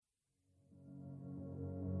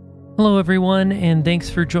Hello, everyone, and thanks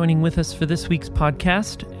for joining with us for this week's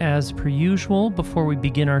podcast. As per usual, before we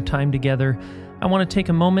begin our time together, I want to take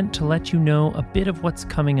a moment to let you know a bit of what's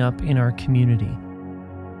coming up in our community.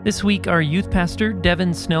 This week, our youth pastor, Devin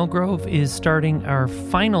Snellgrove, is starting our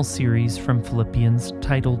final series from Philippians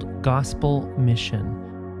titled Gospel Mission.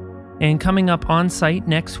 And coming up on site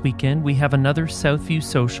next weekend, we have another Southview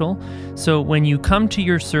Social. So when you come to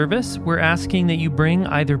your service, we're asking that you bring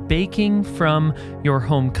either baking from your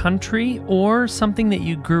home country or something that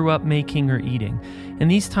you grew up making or eating. And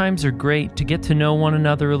these times are great to get to know one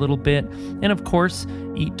another a little bit and, of course,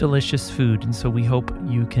 eat delicious food. And so we hope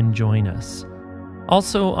you can join us.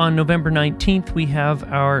 Also, on November 19th, we have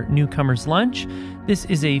our Newcomers Lunch. This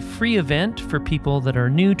is a free event for people that are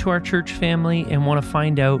new to our church family and want to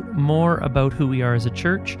find out more about who we are as a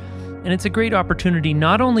church. And it's a great opportunity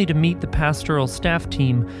not only to meet the pastoral staff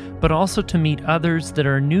team, but also to meet others that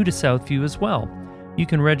are new to Southview as well. You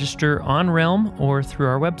can register on Realm or through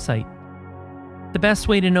our website. The best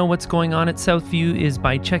way to know what's going on at Southview is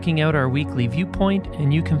by checking out our weekly viewpoint,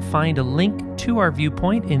 and you can find a link to our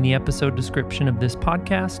viewpoint in the episode description of this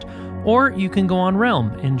podcast, or you can go on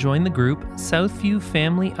Realm and join the group Southview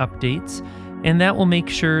Family Updates, and that will make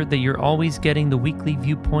sure that you're always getting the weekly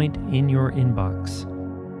viewpoint in your inbox.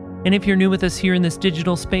 And if you're new with us here in this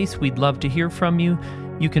digital space, we'd love to hear from you.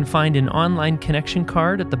 You can find an online connection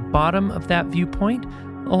card at the bottom of that viewpoint,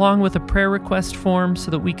 along with a prayer request form so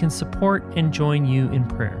that we can support and join you in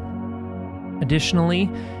prayer. Additionally,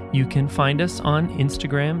 you can find us on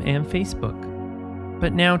Instagram and Facebook.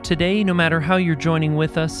 But now today, no matter how you're joining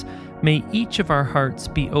with us, may each of our hearts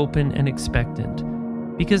be open and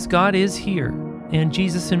expectant, because God is here, and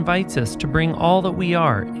Jesus invites us to bring all that we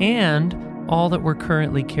are and all that we're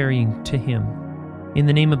currently carrying to Him. In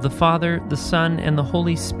the name of the Father, the Son, and the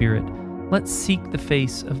Holy Spirit, let's seek the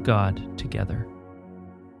face of God together.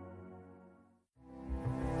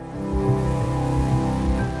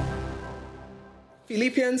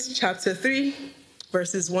 Philippians chapter 3,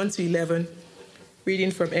 verses 1 to 11, reading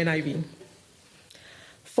from NIV.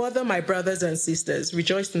 Further, my brothers and sisters,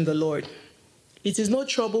 rejoice in the Lord. It is no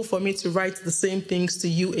trouble for me to write the same things to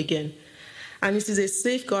you again, and it is a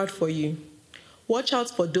safeguard for you. Watch out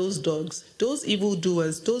for those dogs, those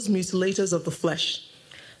evildoers, those mutilators of the flesh.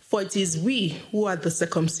 For it is we who are the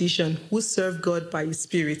circumcision, who serve God by His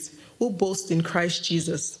Spirit, who boast in Christ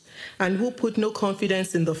Jesus, and who put no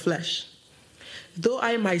confidence in the flesh. Though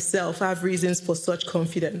I myself have reasons for such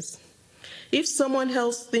confidence. If someone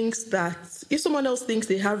else thinks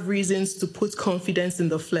they have reasons to put confidence in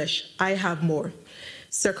the flesh, I have more.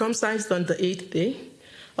 Circumcised on the 8th day,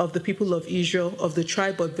 of the people of Israel, of the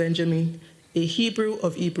tribe of Benjamin, a Hebrew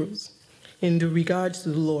of Hebrews, in the regard to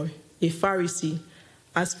the law, a Pharisee,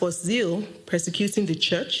 as for zeal, persecuting the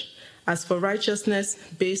church, as for righteousness,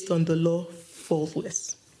 based on the law,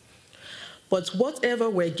 faultless. But whatever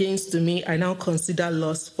were gains to me, I now consider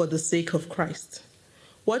loss for the sake of Christ.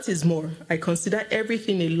 What is more, I consider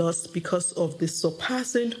everything a loss because of the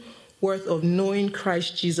surpassing worth of knowing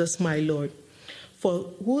Christ Jesus my Lord, for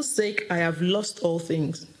whose sake I have lost all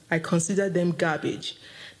things. I consider them garbage,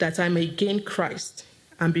 that I may gain Christ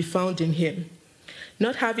and be found in Him,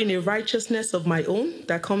 not having a righteousness of my own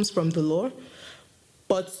that comes from the law,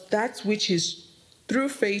 but that which is through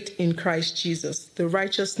faith in Christ Jesus, the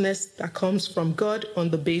righteousness that comes from God on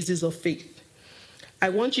the basis of faith. I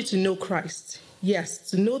want you to know Christ, yes,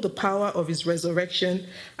 to know the power of His resurrection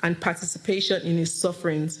and participation in His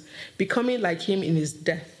sufferings, becoming like Him in His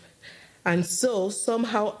death, and so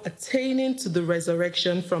somehow attaining to the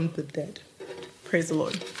resurrection from the dead. Praise the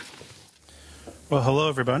Lord. Well, hello,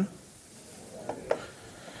 everyone.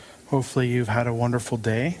 Hopefully you've had a wonderful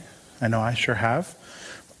day. I know I sure have.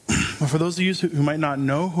 Well, for those of you who might not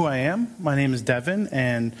know who I am, my name is Devin,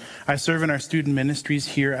 and I serve in our student ministries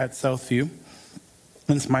here at Southview.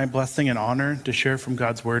 And it's my blessing and honor to share from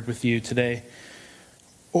God's Word with you today.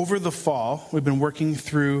 Over the fall, we've been working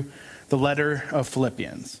through the letter of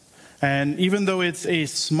Philippians. And even though it's a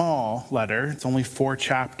small letter, it's only 4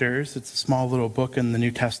 chapters, it's a small little book in the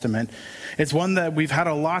New Testament, it's one that we've had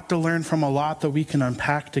a lot to learn from, a lot that we can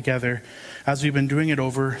unpack together as we've been doing it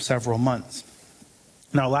over several months.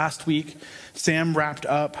 Now, last week, Sam wrapped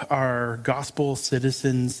up our Gospel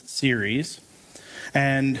Citizens series.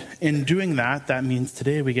 And in doing that, that means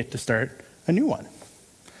today we get to start a new one.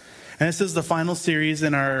 And this is the final series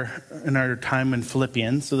in our time in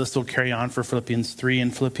Philippians. So this will carry on for Philippians 3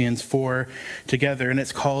 and Philippians 4 together. And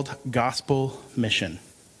it's called Gospel Mission.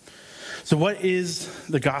 So what is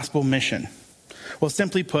the gospel mission? Well,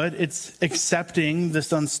 simply put, it's accepting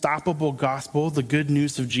this unstoppable gospel, the good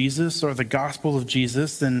news of Jesus, or the gospel of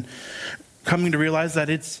Jesus, and coming to realize that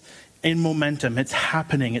it's in momentum. It's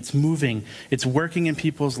happening. It's moving. It's working in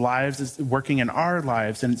people's lives. It's working in our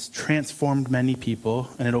lives, and it's transformed many people,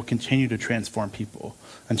 and it'll continue to transform people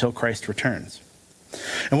until Christ returns.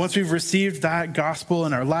 And once we've received that gospel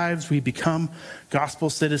in our lives, we become gospel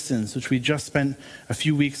citizens, which we just spent a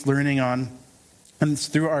few weeks learning on. And it's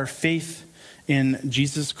through our faith in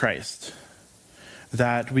Jesus Christ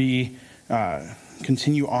that we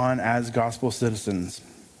continue on as gospel citizens.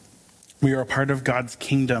 We are a part of God's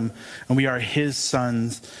kingdom, and we are his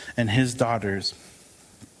sons and his daughters.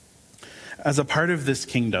 As a part of this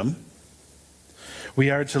kingdom,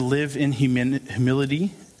 we are to live in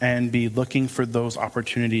humility and be looking for those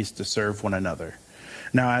opportunities to serve one another.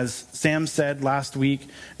 Now, as Sam said last week,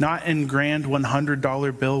 not in grand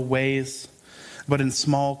 $100 bill ways, but in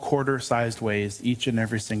small quarter-sized ways each and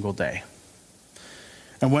every single day.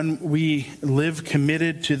 And when we live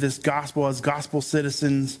committed to this gospel as gospel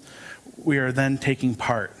citizens, we are then taking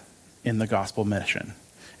part in the gospel mission.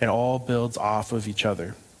 It all builds off of each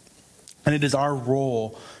other. And it is our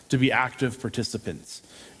role to be active participants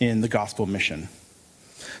in the gospel mission.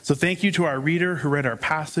 So thank you to our reader who read our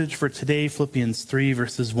passage for today, Philippians 3,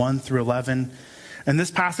 verses 1 through 11. And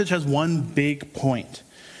this passage has one big point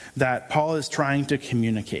that Paul is trying to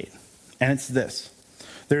communicate. And it's this: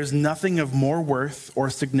 there is nothing of more worth or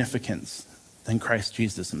significance than Christ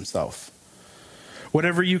Jesus himself.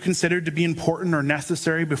 Whatever you considered to be important or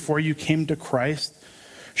necessary before you came to Christ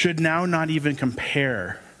should now not even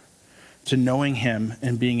compare to knowing him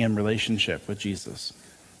and being in relationship with Jesus.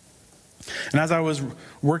 And as I was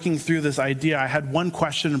working through this idea, I had one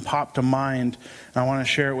question pop to mind, and I want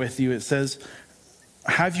to share it with you. It says,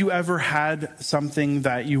 have you ever had something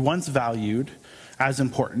that you once valued as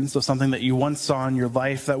important, so something that you once saw in your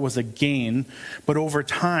life that was a gain, but over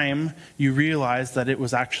time you realized that it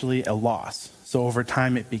was actually a loss? So over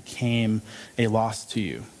time it became a loss to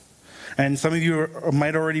you. And some of you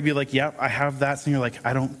might already be like, yep, I have that. So you're like,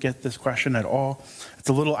 I don't get this question at all. It's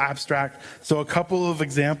a little abstract. So a couple of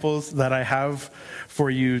examples that I have for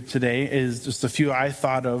you today is just a few I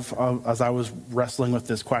thought of as I was wrestling with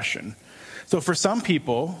this question. So for some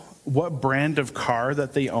people, what brand of car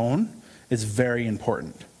that they own is very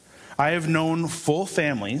important. I have known full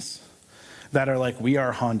families that are like, we are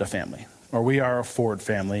a Honda family, or we are a Ford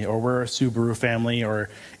family, or we're a Subaru family, or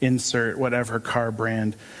insert whatever car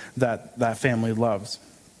brand that family loves.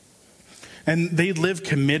 And they live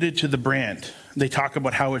committed to the brand. They talk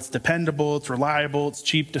about how it's dependable, it's reliable, it's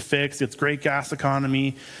cheap to fix, it's great gas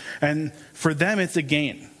economy. And for them, it's a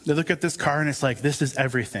gain. They look at this car and it's like, this is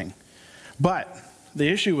everything. But the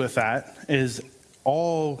issue with that is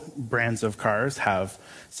all brands of cars have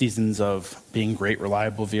seasons of being great,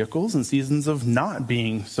 reliable vehicles and seasons of not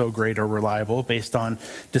being so great or reliable based on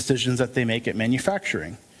decisions that they make at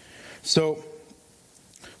manufacturing. So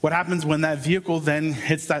what happens when that vehicle then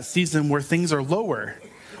hits that season where things are lower?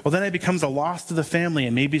 Well, then it becomes a loss to the family,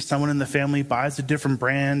 and maybe someone in the family buys a different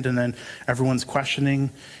brand, and then everyone's questioning,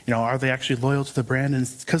 are they actually loyal to the brand? And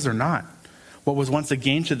it's because they're not. What was once a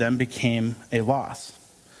gain to them became a loss.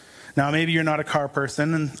 Now, maybe you're not a car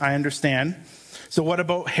person, and I understand. So what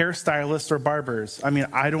about hairstylists or barbers? I mean,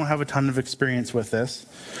 I don't have a ton of experience with this,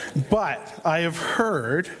 but I have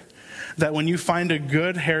heard that when you find a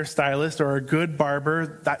good hairstylist or a good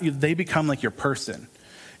barber, they become like your person.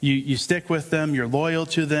 You stick with them, you're loyal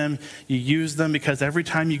to them, you use them, because every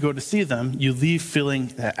time you go to see them, you leave feeling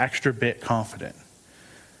that extra bit confident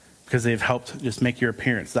because they've helped just make your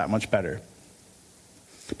appearance that much better.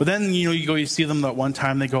 But then, you see them that one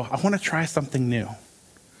time, they go, I want to try something new.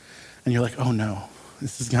 And you're like, oh no,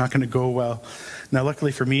 this is not going to go well. Now,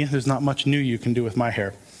 luckily for me, there's not much new you can do with my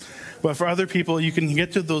hair. But for other people, you can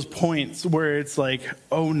get to those points where it's like,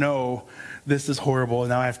 oh no, this is horrible.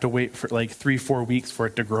 Now I have to wait for like 3-4 weeks for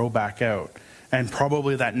it to grow back out. And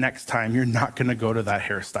probably that next time, you're not going to go to that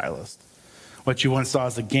hairstylist. What you once saw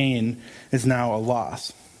as a gain is now a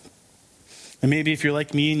loss. And maybe if you're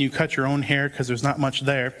like me and you cut your own hair because there's not much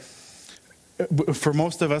there, for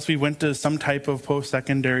most of us, we went to some type of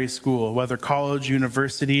post-secondary school, whether college,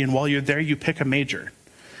 university, and while you're there, you pick a major.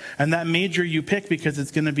 And that major you pick because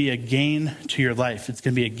it's going to be a gain to your life. It's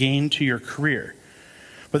going to be a gain to your career.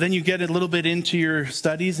 But then you get a little bit into your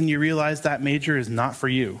studies and you realize that major is not for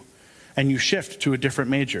you. And you shift to a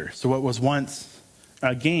different major. So what was once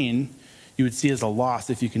a gain, you would see as a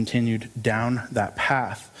loss if you continued down that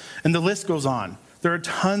path. And the list goes on. There are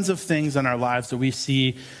tons of things in our lives that we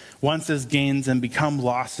see once as gains and become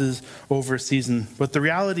losses over a season. But the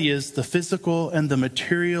reality is the physical and the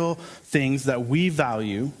material things that we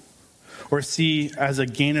value or see as a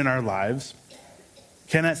gain in our lives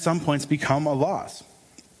can at some points become a loss.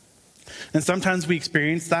 And sometimes we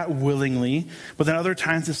experience that willingly, but then other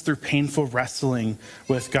times it's through painful wrestling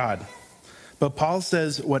with God. But Paul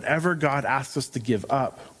says whatever God asks us to give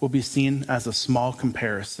up will be seen as a small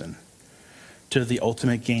comparison to the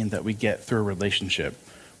ultimate gain that we get through a relationship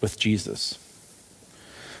with Jesus.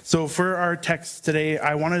 So for our text today,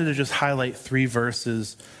 I wanted to just highlight 3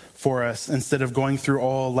 verses for us instead of going through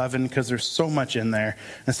all 11 because there's so much in there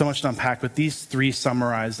and so much to unpack, but these 3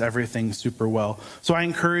 summarize everything super well. So I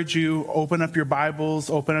encourage you, open up your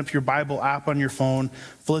Bibles, open up your Bible app on your phone,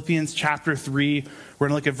 Philippians chapter 3, we're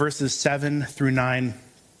gonna look at verses 7 through 9,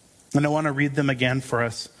 and I wanna read them again for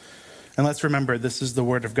us. And let's remember, this is the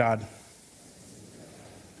word of God.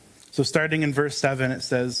 So starting in verse 7, it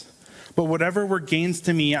says, "But whatever were gains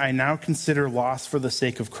to me, I now consider loss for the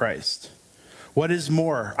sake of Christ. What is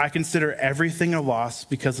more, I consider everything a loss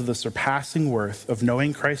because of the surpassing worth of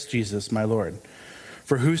knowing Christ Jesus, my Lord,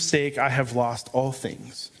 for whose sake I have lost all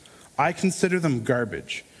things. I consider them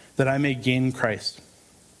garbage, that I may gain Christ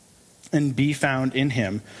and be found in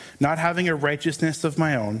him, not having a righteousness of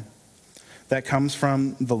my own that comes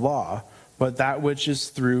from the law, but that which is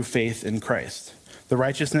through faith in Christ, the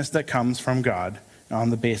righteousness that comes from God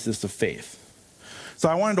on the basis of faith." So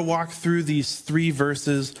I wanted to walk through these 3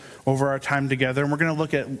 verses over our time together, and we're going to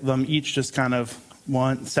look at them each just kind of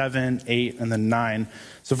 1, 7, 8, and then 9.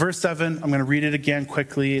 So verse 7, I'm going to read it again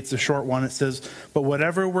quickly. It's a short one. It says, "But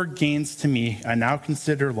whatever were gains to me, I now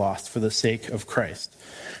consider lost for the sake of Christ."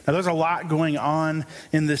 Now there's a lot going on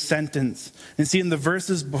in this sentence. And see, in the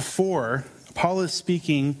verses before, Paul is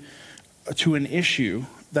speaking to an issue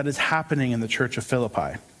that is happening in the church of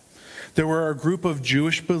Philippi. There were a group of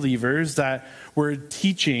Jewish believers that were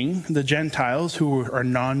teaching the Gentiles, who are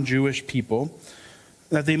non-Jewish people,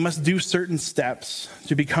 that they must do certain steps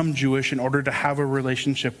to become Jewish in order to have a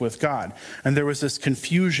relationship with God. And there was this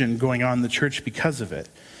confusion going on in the church because of it.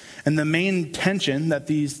 And the main tension that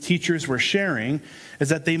these teachers were sharing is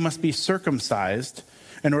that they must be circumcised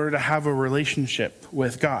in order to have a relationship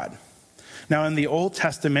with God. Now, in the Old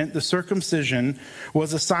Testament, the circumcision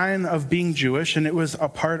was a sign of being Jewish, and it was a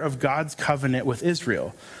part of God's covenant with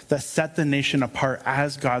Israel that set the nation apart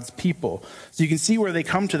as God's people. So you can see where they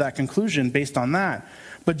come to that conclusion based on that.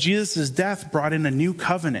 But Jesus' death brought in a new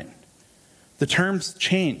covenant. The terms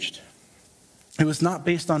changed. It was not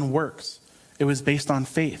based on works. It was based on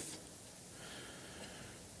faith,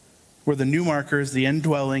 where the new marker is the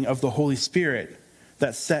indwelling of the Holy Spirit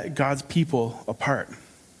that set God's people apart.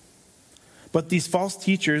 But these false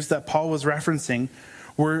teachers that Paul was referencing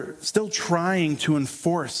were still trying to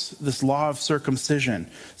enforce this law of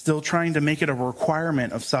circumcision, still trying to make it a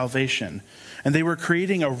requirement of salvation. And they were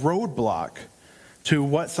creating a roadblock to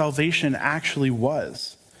what salvation actually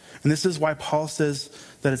was. And this is why Paul says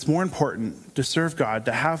that it's more important to serve God,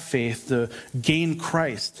 to have faith, to gain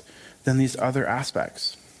Christ than these other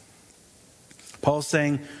aspects. Paul's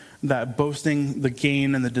saying that boasting the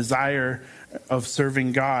gain and the desire of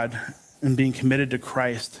serving God and being committed to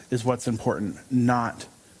Christ is what's important, not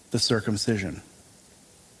the circumcision.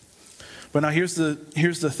 But now here's the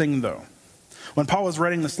thing, though. When Paul was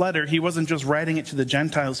writing this letter, he wasn't just writing it to the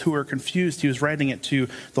Gentiles who were confused. He was writing it to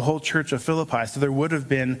the whole church of Philippi. So there would have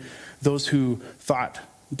been those who thought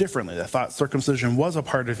differently, that thought circumcision was a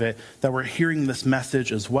part of it, that were hearing this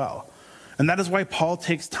message as well. And that is why Paul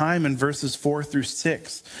takes time in verses 4 through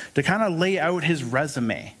 6 to kind of lay out his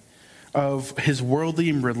resume of his worldly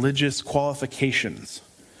and religious qualifications.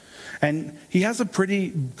 And he has a pretty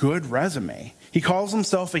good resume. He calls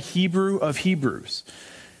himself a Hebrew of Hebrews.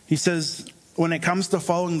 He says when it comes to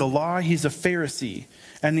following the law, he's a Pharisee.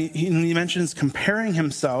 And he mentions comparing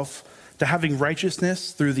himself to having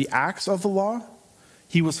righteousness through the acts of the law.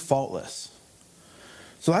 He was faultless.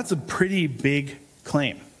 So that's a pretty big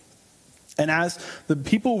claim. And as the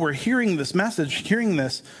people were hearing this message, hearing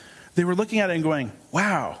this, they were looking at it and going,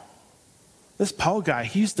 wow, this Paul guy,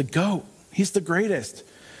 he's the GOAT. He's the greatest.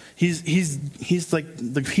 He's like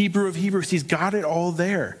the Hebrew of Hebrews. He's got it all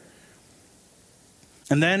there.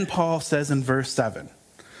 And then Paul says in verse 7,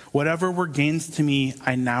 whatever were gains to me,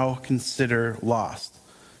 I now consider lost.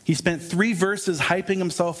 He spent 3 verses hyping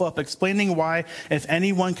himself up, explaining why if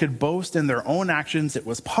anyone could boast in their own actions, it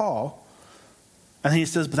was Paul. And then he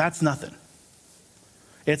says, but that's nothing.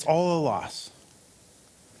 It's all a loss.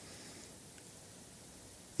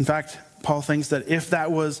 In fact, Paul thinks that if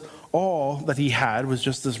that was all that he had, was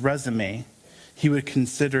just this resume, he would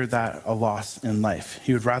consider that a loss in life.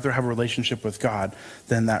 He would rather have a relationship with God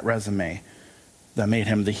than that resume that made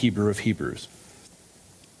him the Hebrew of Hebrews.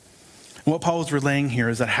 And what Paul is relaying here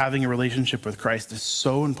is that having a relationship with Christ is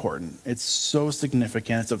so important. It's so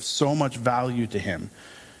significant. It's of so much value to him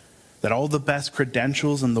that all the best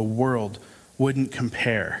credentials in the world wouldn't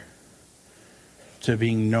compare to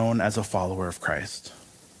being known as a follower of Christ.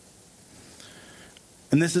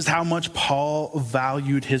 And this is how much Paul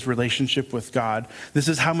valued his relationship with God. This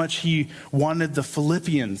is how much he wanted the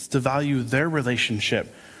Philippians to value their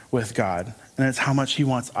relationship with God. And it's how much he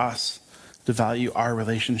wants us to value our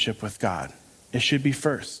relationship with God. It should be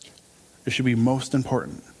first. It should be most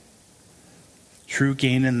important. True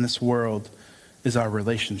gain in this world is our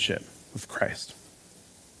relationship with Christ.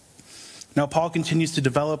 Now, Paul continues to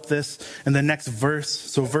develop this in the next verse.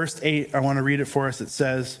 So verse 8, I want to read it for us. It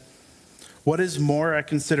says, "What is more, I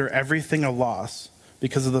consider everything a loss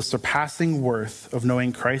because of the surpassing worth of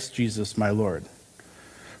knowing Christ Jesus my Lord,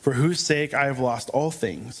 for whose sake I have lost all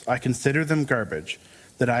things. I consider them garbage,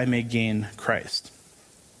 that I may gain Christ."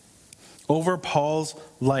 Over Paul's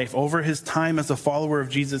life, over his time as a follower of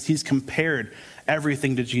Jesus, he's compared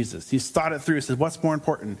everything to Jesus. He's thought it through. He says, what's more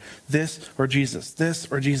important, this or Jesus, this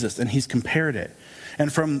or Jesus? And he's compared it.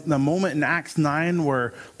 And from the moment in Acts 9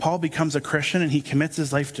 where Paul becomes a Christian and he commits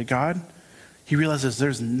his life to God, he realizes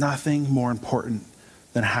there's nothing more important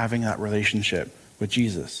than having that relationship with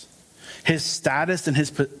Jesus. His status and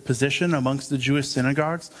his position amongst the Jewish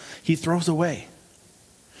synagogues, he throws away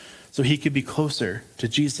so he could be closer to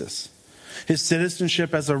Jesus. His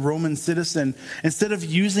citizenship as a Roman citizen, instead of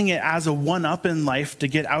using it as a one-up in life to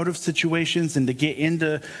get out of situations and to get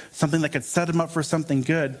into something that could set him up for something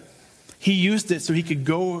good, he used it so he could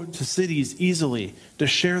go to cities easily to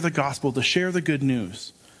share the gospel, to share the good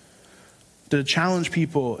news, to challenge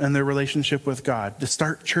people in their relationship with God, to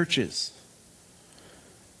start churches.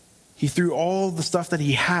 He threw all the stuff that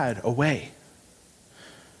he had away.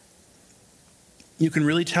 You can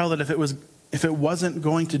really tell that if it wasn't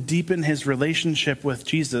going to deepen his relationship with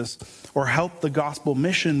Jesus or help the gospel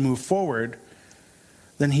mission move forward,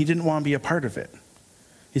 then he didn't want to be a part of it.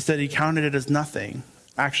 He said he counted it as nothing.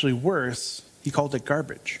 Actually worse, he called it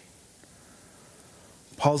garbage.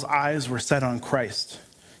 Paul's eyes were set on Christ.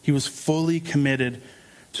 He was fully committed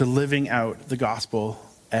to living out the gospel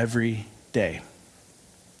every day,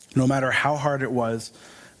 no matter how hard it was,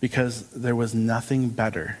 because there was nothing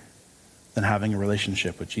better than having a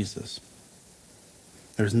relationship with Jesus.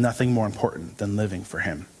 There's nothing more important than living for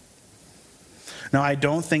him. Now, I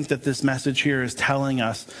don't think that this message here is telling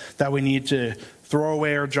us that we need to throw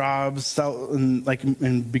away our jobs, sell,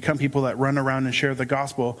 and become people that run around and share the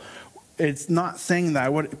gospel. It's not saying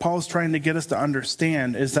that. What Paul's trying to get us to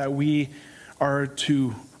understand is that we are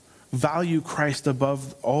to value Christ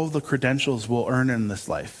above all the credentials we'll earn in this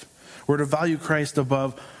life. We're to value Christ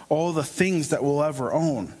above all the things that we'll ever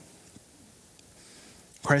own.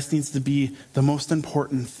 Christ needs to be the most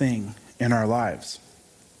important thing in our lives.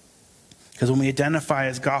 Because when we identify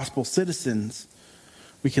as gospel citizens,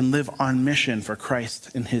 we can live on mission for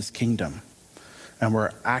Christ in his kingdom. And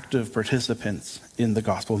we're active participants in the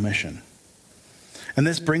gospel mission. And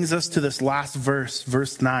this brings us to this last verse,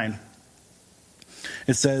 verse 9.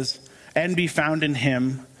 It says, "And be found in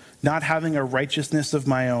him, not having a righteousness of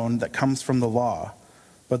my own that comes from the law,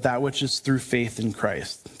 but that which is through faith in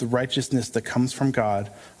Christ, the righteousness that comes from God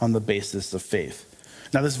on the basis of faith."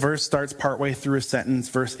 Now this verse starts partway through a sentence.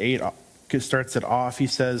 Verse 8 starts it off. He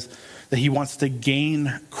says that he wants to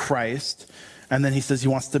gain Christ, and then he says he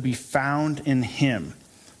wants to be found in him.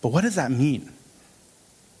 But what does that mean?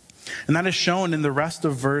 And that is shown in the rest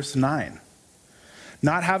of verse 9.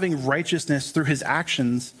 Not having righteousness through his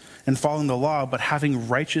actions and following the law, but having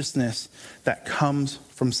righteousness that comes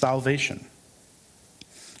from salvation.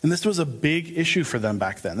 And this was a big issue for them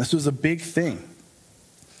back then. This was a big thing.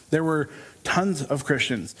 There were tons of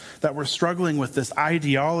Christians that were struggling with this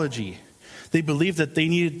ideology. They believed that they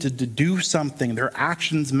needed to do something. Their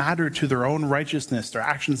actions mattered to their own righteousness. Their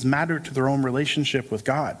actions mattered to their own relationship with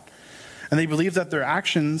God. And they believed that their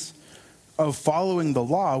actions of following the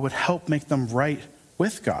law would help make them right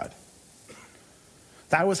with God.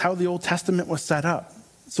 That was how the Old Testament was set up.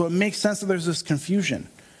 So it makes sense that there's this confusion.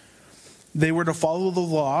 They were to follow the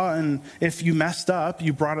law, and if you messed up,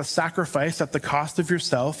 you brought a sacrifice at the cost of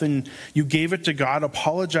yourself, and you gave it to God,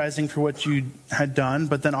 apologizing for what you had done,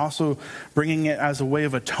 but then also bringing it as a way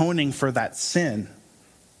of atoning for that sin.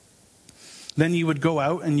 Then you would go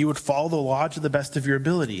out and you would follow the law to the best of your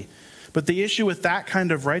ability. But the issue with that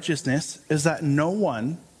kind of righteousness is that no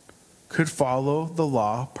one could follow the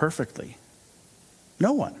law perfectly.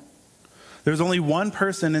 No one. There was only one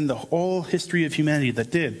person in the whole history of humanity that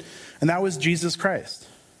did, and that was Jesus Christ.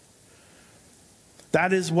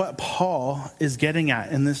 That is what Paul is getting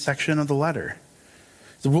at in this section of the letter.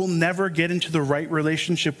 So we'll never get into the right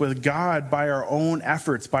relationship with God by our own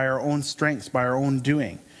efforts, by our own strengths, by our own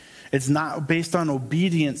doing. It's not based on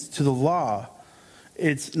obedience to the law.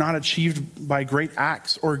 It's not achieved by great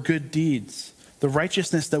acts or good deeds. The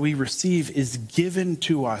righteousness that we receive is given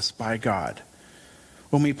to us by God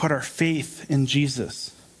when we put our faith in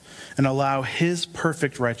Jesus and allow his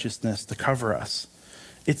perfect righteousness to cover us.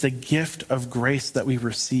 It's a gift of grace that we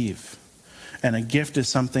receive. And a gift is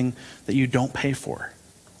something that you don't pay for.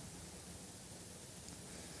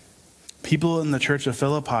 People in the church of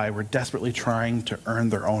Philippi were desperately trying to earn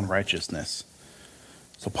their own righteousness.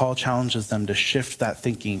 So Paul challenges them to shift that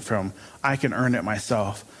thinking from, I can earn it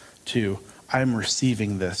myself, to, I'm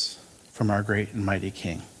receiving this from our great and mighty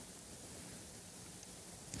King.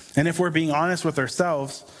 And if we're being honest with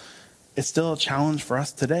ourselves, it's still a challenge for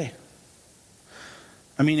us today.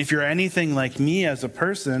 I mean, if you're anything like me as a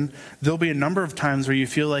person, there'll be a number of times where you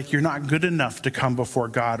feel like you're not good enough to come before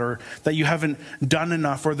God, or that you haven't done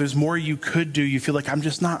enough, or there's more you could do. You feel like I'm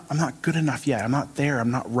not good enough yet. I'm not there.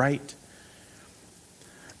 I'm not right.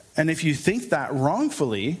 And if you think that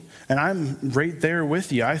wrongfully, and I'm right there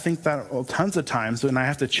with you, I think that tons of times, and I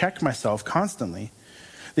have to check myself constantly.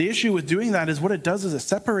 The issue with doing that is what it does is it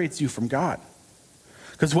separates you from God.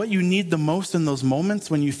 Because what you need the most in those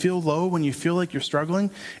moments when you feel low, when you feel like you're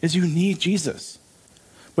struggling, is you need Jesus.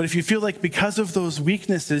 But if you feel like because of those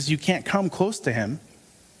weaknesses you can't come close to him,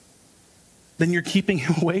 then you're keeping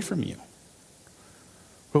him away from you.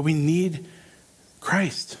 But we need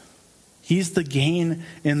Christ. He's the gain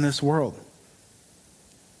in this world.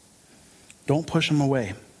 Don't push him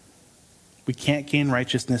away. We can't gain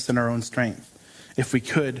righteousness in our own strength. If we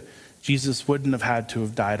could, Jesus wouldn't have had to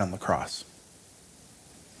have died on the cross.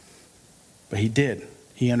 But he did.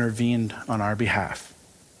 He intervened on our behalf.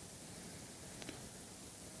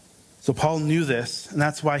 So Paul knew this, and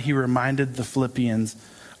that's why he reminded the Philippians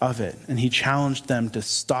of it. And he challenged them to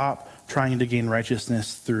stop trying to gain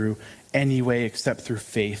righteousness through any way except through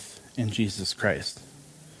faith in Jesus Christ.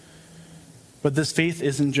 But this faith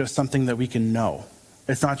isn't just something that we can know.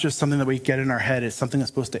 It's not just something that we get in our head. It's something that's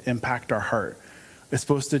supposed to impact our heart. It's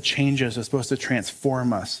supposed to change us. It's supposed to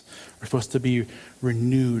transform us. We're supposed to be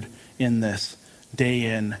renewed in this day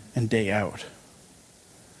in and day out.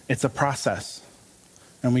 It's a process,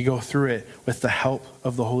 and we go through it with the help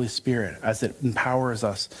of the Holy Spirit as it empowers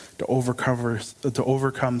us to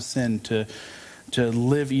overcome sin, to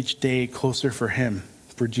live each day closer for him,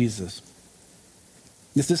 for Jesus.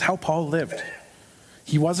 This is how Paul lived.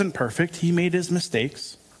 He wasn't perfect. He made his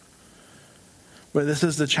mistakes. But this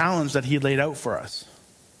is the challenge that he laid out for us.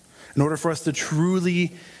 In order for us to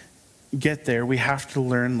truly get there, we have to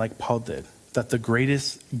learn like Paul did, that the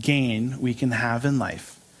greatest gain we can have in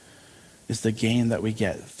life is the gain that we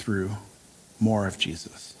get through more of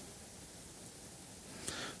Jesus.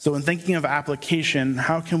 So in thinking of application,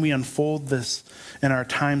 how can we unfold this in our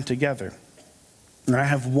time together? And I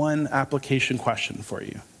have one application question for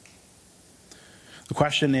you. The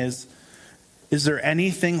question is there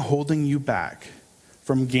anything holding you back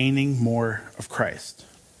from gaining more of Christ?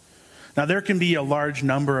 Now, there can be a large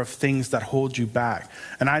number of things that hold you back.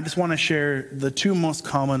 And I just want to share the two most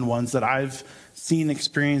common ones that I've seen,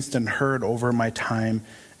 experienced, and heard over my time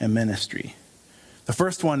in ministry. The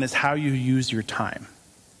first one is how you use your time.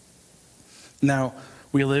 Now,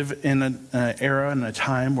 we live in an era and a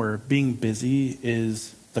time where being busy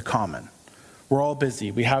is the common. We're all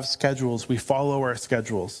busy. We have schedules. We follow our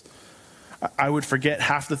schedules. I would forget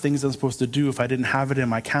half the things I'm supposed to do if I didn't have it in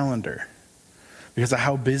my calendar, because of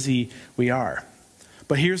how busy we are.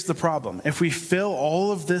 But here's the problem. If we fill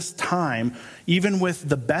all of this time, even with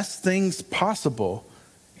the best things possible,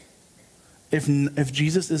 if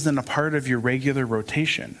Jesus isn't a part of your regular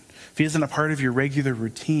rotation, if he isn't a part of your regular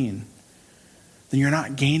routine, then you're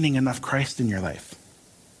not gaining enough Christ in your life.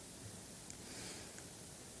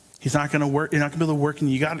 He's not going to work. You're not going to be able to work,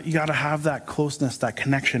 and you got to have that closeness, that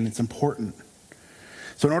connection. It's important.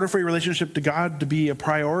 So in order for your relationship to God to be a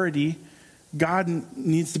priority, God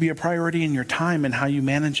needs to be a priority in your time and how you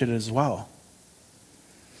manage it as well.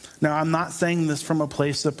 Now, I'm not saying this from a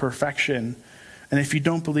place of perfection. And if you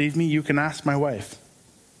don't believe me, you can ask my wife.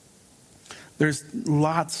 There's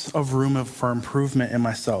lots of room for improvement in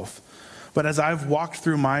myself. But as I've walked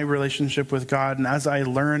through my relationship with God, and as I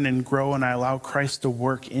learn and grow and I allow Christ to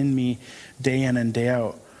work in me day in and day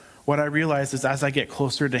out, what I realize is as I get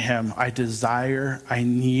closer to him, I desire, I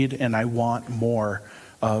need, and I want more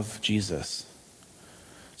of Jesus.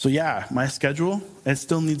 So yeah, my schedule, it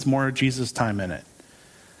still needs more Jesus time in it.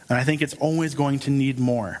 And I think it's always going to need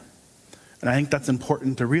more. And I think that's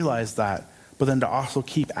important to realize that, but then to also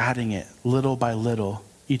keep adding it little by little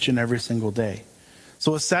each and every single day.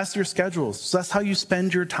 So assess your schedules. Assess how you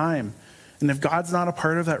spend your time. And if God's not a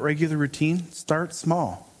part of that regular routine, start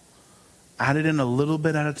small. Add it in a little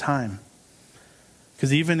bit at a time.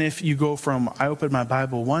 Because even if you go from I open my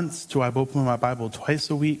Bible once to I've opened my Bible twice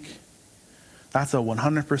a week, that's a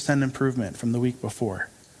 100% improvement from the week before.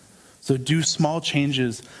 So do small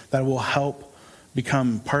changes that will help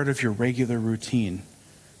become part of your regular routine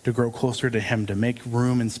to grow closer to him, to make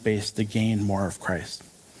room and space to gain more of Christ.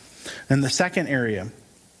 And the second area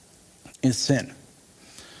is sin.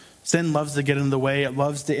 Sin loves to get in the way. It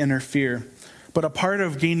loves to interfere. But a part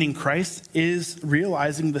of gaining Christ is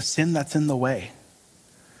realizing the sin that's in the way.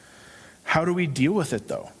 How do we deal with it,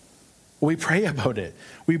 though? Well, we pray about it.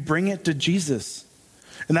 We bring it to Jesus.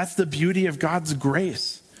 And that's the beauty of God's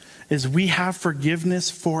grace, is we have forgiveness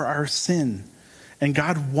for our sin. And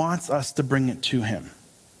God wants us to bring it to him.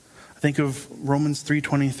 I think of Romans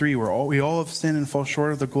 3:23, where we all have sinned and fall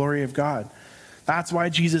short of the glory of God. That's why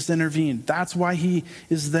Jesus intervened. That's why he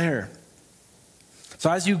is there. So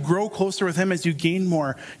as you grow closer with him, as you gain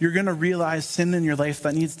more, you're going to realize sin in your life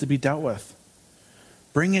that needs to be dealt with.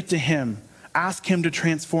 Bring it to him. Ask him to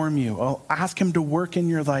transform you. Ask him to work in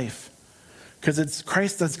your life. Because it's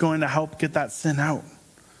Christ that's going to help get that sin out.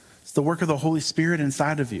 It's the work of the Holy Spirit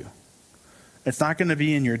inside of you. It's not going to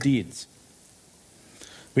be in your deeds.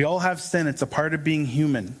 We all have sin. It's a part of being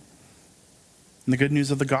human. And the good news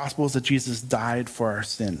of the gospel is that Jesus died for our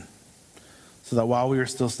sin, so that while we were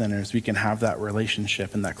still sinners, we can have that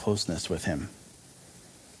relationship and that closeness with him.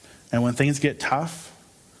 And when things get tough,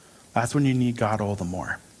 that's when you need God all the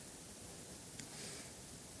more.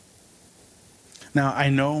 Now, I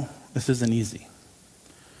know this isn't easy.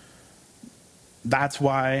 That's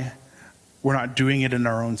why we're not doing it in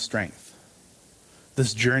our own strength.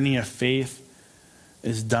 This journey of faith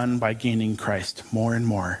is done by gaining Christ more and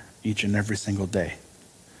more each and every single day.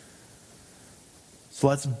 So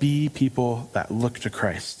let's be people that look to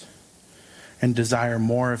Christ and desire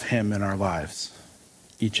more of him in our lives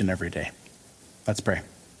each and every day. Let's pray.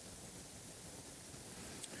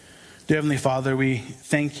 Dear Heavenly Father, we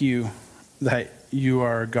thank you that you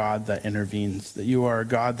are a God that intervenes, that you are a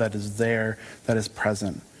God that is there, that is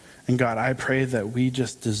present. And God, I pray that we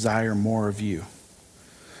just desire more of you,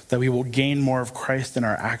 that we will gain more of Christ in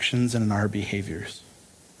our actions and in our behaviors.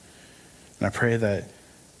 And I pray that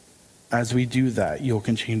as we do that, you'll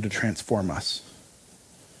continue to transform us.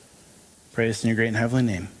 Pray this in your great and heavenly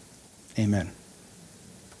name. Amen.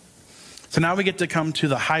 So now we get to come to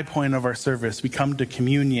the high point of our service. We come to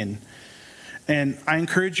communion. And I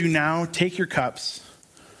encourage you now, take your cups,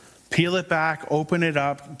 peel it back, open it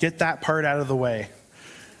up, get that part out of the way.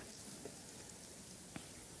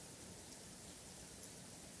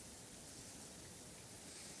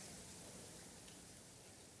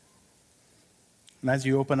 And as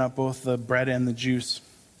you open up both the bread and the juice,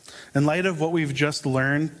 in light of what we've just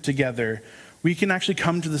learned together, we can actually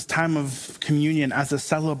come to this time of communion as a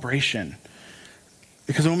celebration.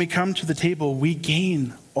 Because when we come to the table, we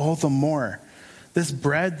gain all the more. This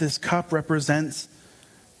bread, this cup represents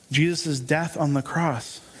Jesus' death on the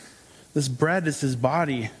cross. This bread is his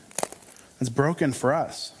body that's broken for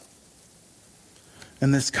us.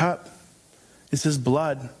 And this cup is his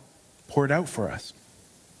blood poured out for us.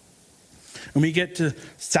 And we get to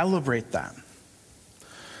celebrate that.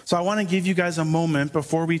 So I want to give you guys a moment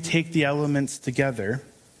before we take the elements together,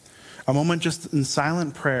 a moment just in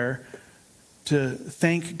silent prayer to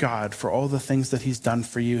thank God for all the things that he's done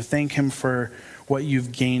for you. Thank him for what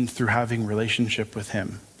you've gained through having relationship with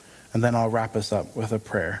him. And then I'll wrap us up with a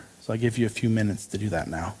prayer. So I'll give you a few minutes to do that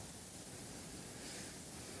now.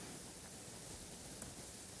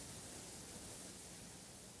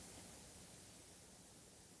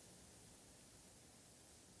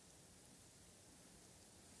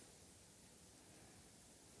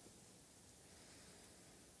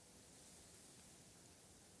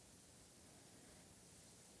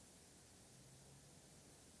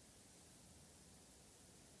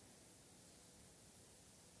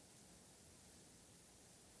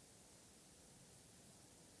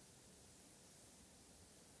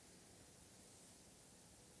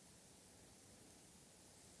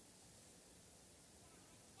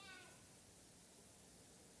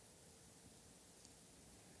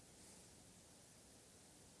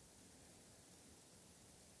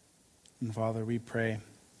 And Father, we pray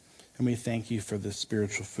and we thank you for this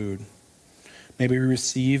spiritual food. May we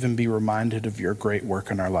receive and be reminded of your great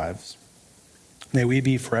work in our lives. May we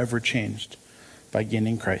be forever changed by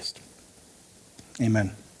gaining Christ.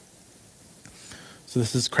 Amen. So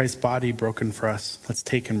this is Christ's body broken for us. Let's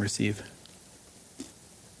take and receive.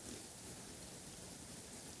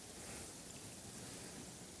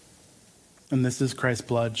 And this is Christ's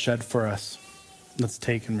blood shed for us. Let's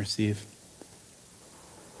take and receive.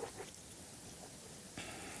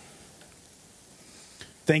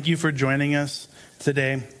 Thank you for joining us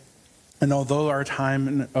today. And although our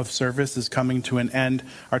time of service is coming to an end,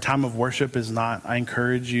 our time of worship is not. I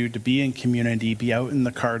encourage you to be in community, be out in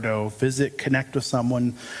the Cardo, visit, connect with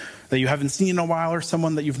someone that you haven't seen in a while or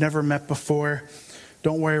someone that you've never met before.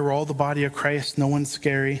 Don't worry, we're all the body of Christ. No one's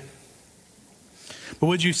scary. But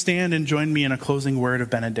would you stand and join me in a closing word of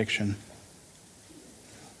benediction?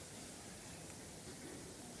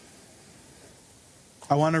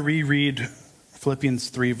 I want to reread Philippians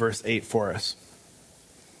 3, verse 8 for us.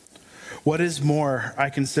 What is more, I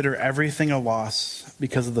consider everything a loss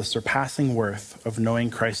because of the surpassing worth of knowing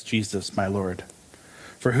Christ Jesus, my Lord,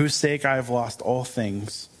 for whose sake I have lost all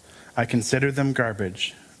things. I consider them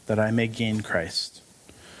garbage, that I may gain Christ.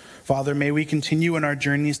 Father, may we continue in our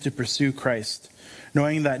journeys to pursue Christ,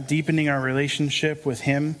 knowing that deepening our relationship with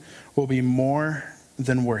him will be more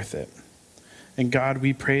than worth it. And God,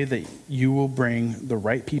 we pray that you will bring the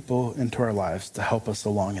right people into our lives to help us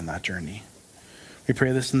along in that journey. We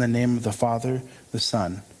pray this in the name of the Father, the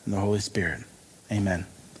Son, and the Holy Spirit. Amen.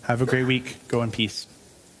 Have a great week. Go in peace.